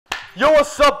Yo,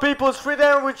 what's up people, it's Free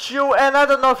there with you, and I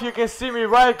don't know if you can see me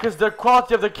right because the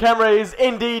quality of the camera is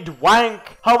indeed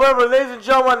wank. However, ladies and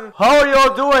gentlemen, how are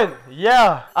y'all doing?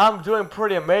 Yeah, I'm doing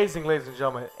pretty amazing, ladies and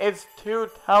gentlemen. It's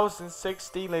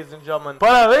 2016, ladies and gentlemen.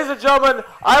 But ladies and gentlemen,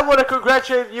 I want to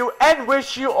congratulate you and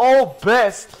wish you all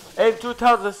best in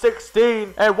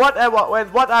 2016. And what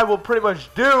I will pretty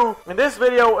much do in this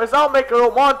video is I'll make a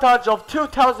little montage of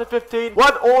 2015,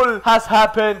 what all has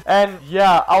happened, and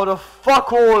yeah, out of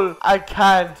fuck all, I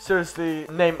can't seriously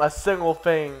name a single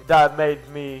thing that made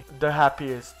me the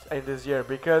happiest in this year,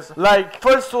 because like,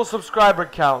 first full subscriber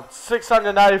count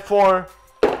 694,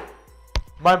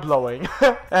 mind blowing.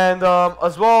 And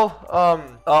as well,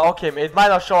 okay, it might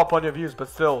not show up on your views, but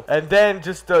still. And then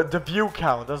just the view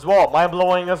count as well, mind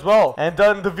blowing as well. And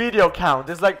then the video count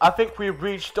is like, I think we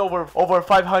reached over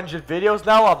 500 videos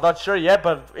now. I'm not sure yet,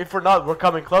 but if we're not, we're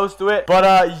coming close to it. But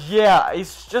yeah,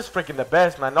 it's just freaking the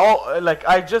best, man. Like,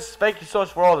 I just thank you so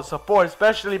much for all the support,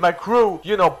 especially my crew,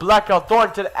 you know, Blackout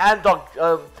Thornton and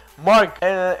Mark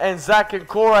and Zach and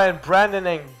Cora and Brandon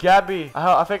and Gabby.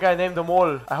 I think I named them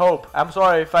all. I hope. I'm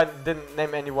sorry if I didn't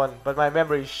name anyone, but my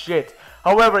memory is shit.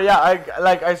 However, yeah,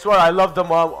 I swear I love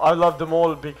them all. I love them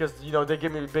all because, you know, they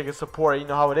give me the biggest support. You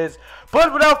know how it is.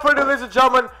 But without further ado, ladies and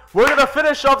gentlemen, we're gonna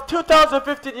finish off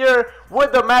 2015 year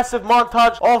with the massive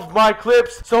montage of my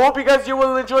clips. So hope you guys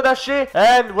will enjoy that shit.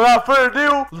 And without further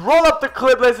ado, roll up the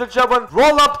clip, ladies and gentlemen.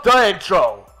 Roll up the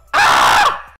intro.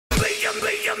 Ah!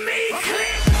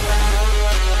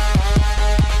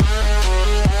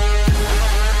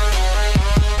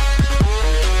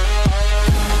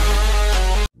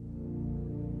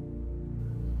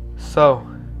 So,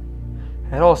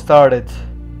 it all started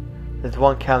with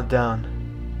one countdown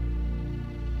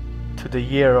to the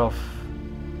year of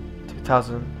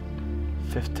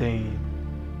 2015.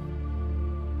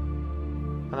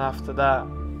 And after that,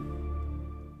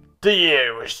 the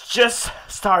year was just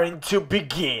starting to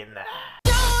begin.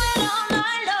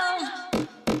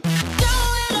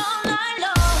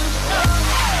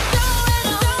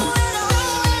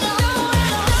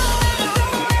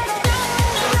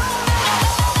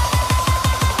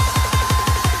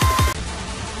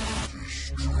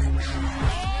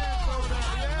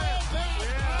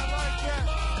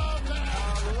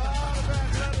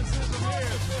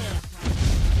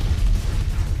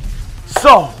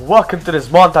 So, welcome to this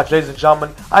montage, ladies and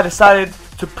gentlemen. I decided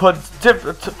to put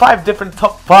 5 different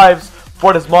top 5s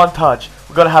for this montage.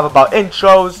 We're gonna have about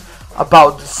intros,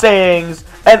 about sayings,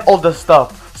 and all the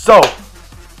stuff. So,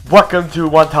 welcome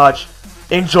to montage.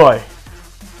 Enjoy.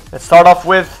 Let's start off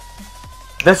with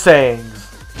the sayings.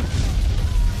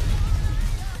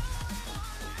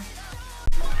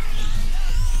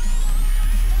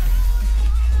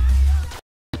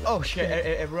 Oh shit!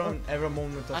 Everyone,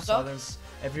 moment of silence.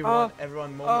 Everyone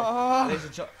moment. Ladies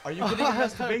and gentlemen, are you getting a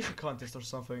masturbation contest or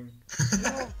something?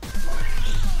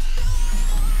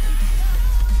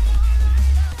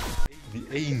 The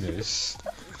anus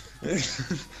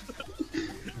goes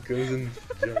in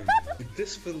the vagina.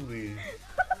 This will be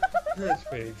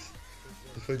penetrates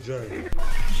the vagina.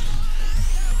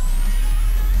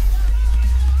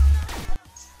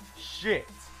 Shit!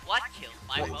 What killed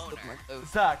my boner?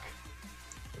 Zach.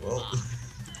 Well.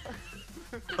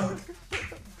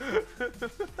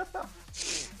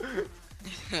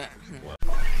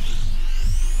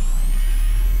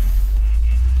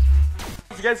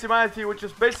 Against humanity, which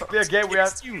is basically a game we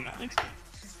have.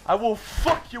 I will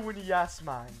fuck you in the ass,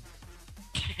 man.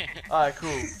 Alright,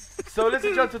 cool. So, ladies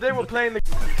and gentlemen, today we're playing the.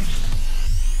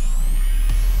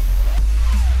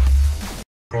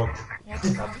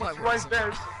 Right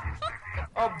there.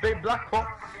 Oh, big black hole.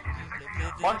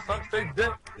 One such big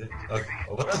dick.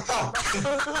 What the fuck?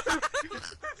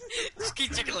 Just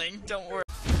keep tickling, don't worry.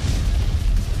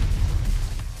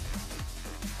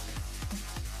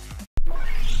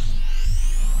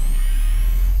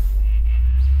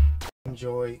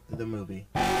 Enjoy the movie.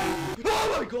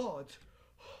 Oh my god!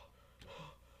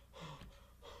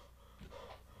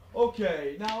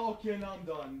 Okay, now I'm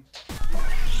done.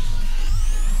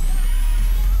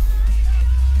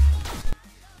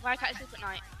 Why can't I sleep at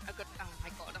night? Oh my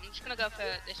god, I'm just gonna go for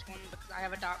this one because I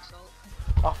have a dark soul.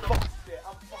 Oh fuck it,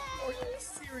 I'm fucking. Are you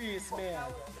serious,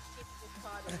 man?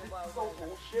 So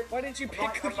bullshit. Why didn't you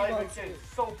pick Cookie Monster?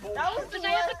 So bullshit. That was because I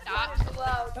have a dark soul.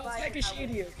 That was like a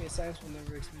shady. Okay, science will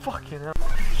never explain. Fucking hell.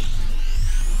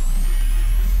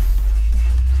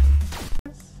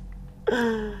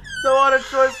 No other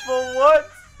choice for what?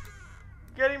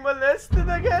 Getting molested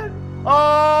again?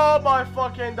 Oh my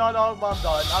fucking god, I'm done.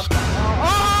 I'm done.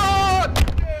 Oh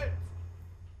shit!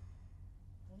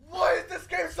 Why is this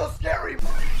game so scary?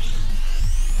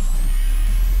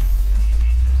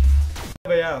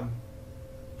 am.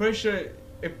 Pretty sure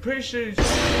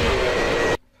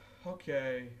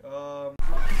okay,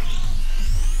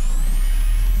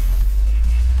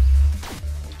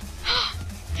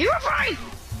 Herobrine!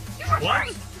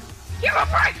 Herobrine!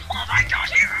 Herobrine! Oh my god,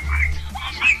 Herobrine!